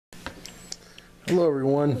Hello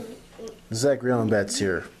everyone, Zachary Allen Betts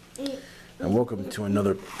here, and welcome to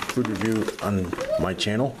another food review on my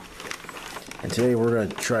channel. And today we're going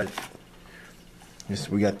to try this.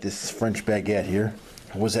 We got this French baguette here.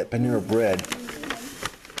 It was at Panera Bread,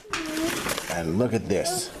 and look at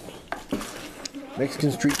this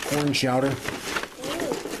Mexican street corn chowder.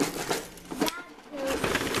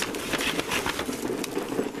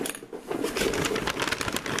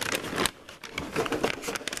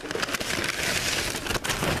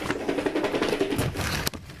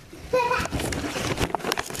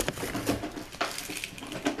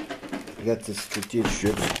 I got this tortilla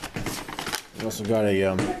strips. I also got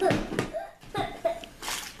a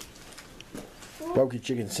barbecue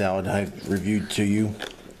chicken salad I've reviewed to you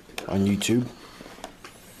on YouTube.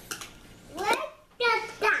 What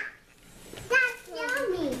is that? That's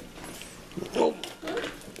yummy. Oh,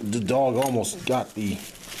 the dog almost got the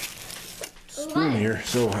spoon here,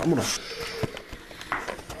 so I'm gonna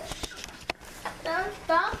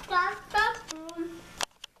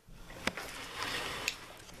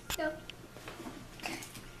Stop.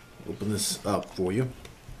 open this up for you.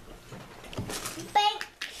 Bake.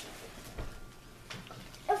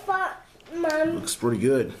 Mom. Looks pretty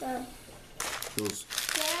good. Those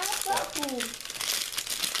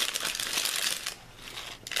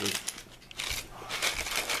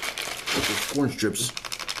corn strips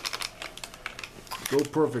go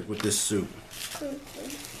perfect with this soup.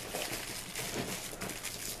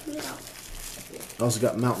 I also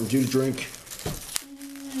got Mountain Dew drink.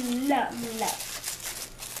 No.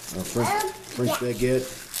 French baguette.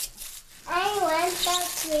 I want that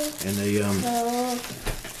drink. And a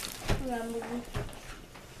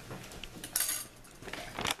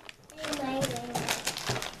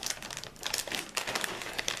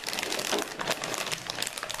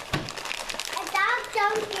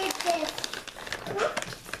Don't get this.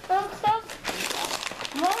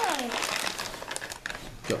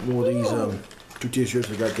 got more of these tortilla strips.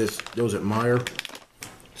 I got those at Meyer.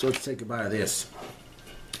 So let's take a bite of this.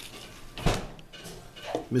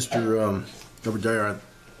 Mr. Robert Dyer,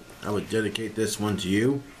 I would dedicate this one to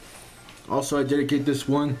you. Also, I dedicate this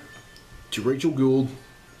one to Rachel Gould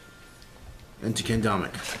and to Ken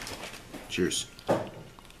Domick. Cheers.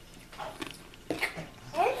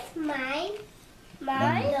 It's mine.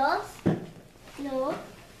 No.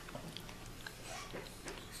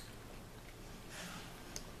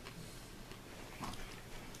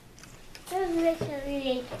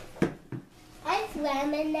 It's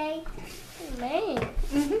lemonade.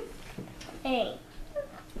 Hey.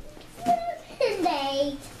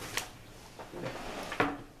 Lemonade.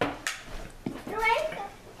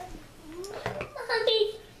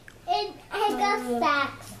 And I got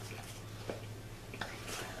sacks.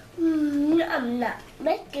 I'm not.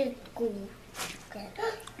 Make it cool.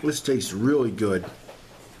 This tastes really good.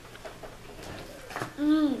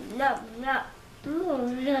 No. Oh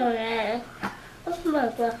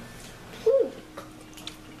my God.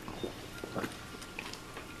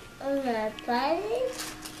 I'm gonna try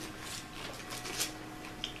this.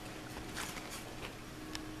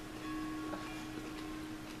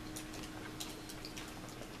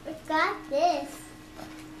 I got this.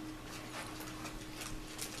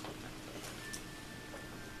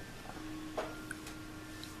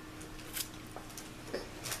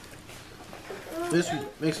 This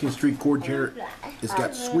Mexican street corn chowder has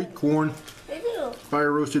got sweet corn,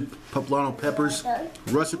 fire roasted poblano peppers,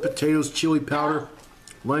 russet potatoes, chili powder,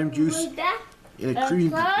 lime juice, and a creamy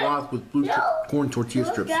broth with blue corn tortilla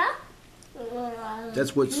strips.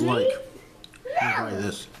 That's what it's like. Try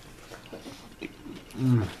this.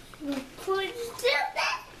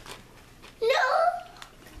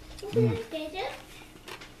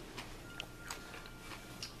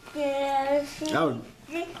 I would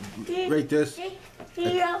rate this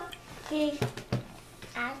a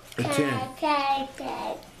 10.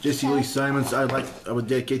 Jesse Lee Simons, I would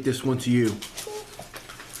dedicate this one to you.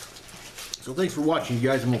 So thanks for watching, you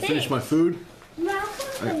guys. I'm gonna finish my food.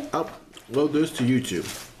 I upload this to YouTube.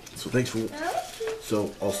 So thanks for.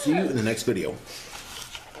 So I'll see you in the next video.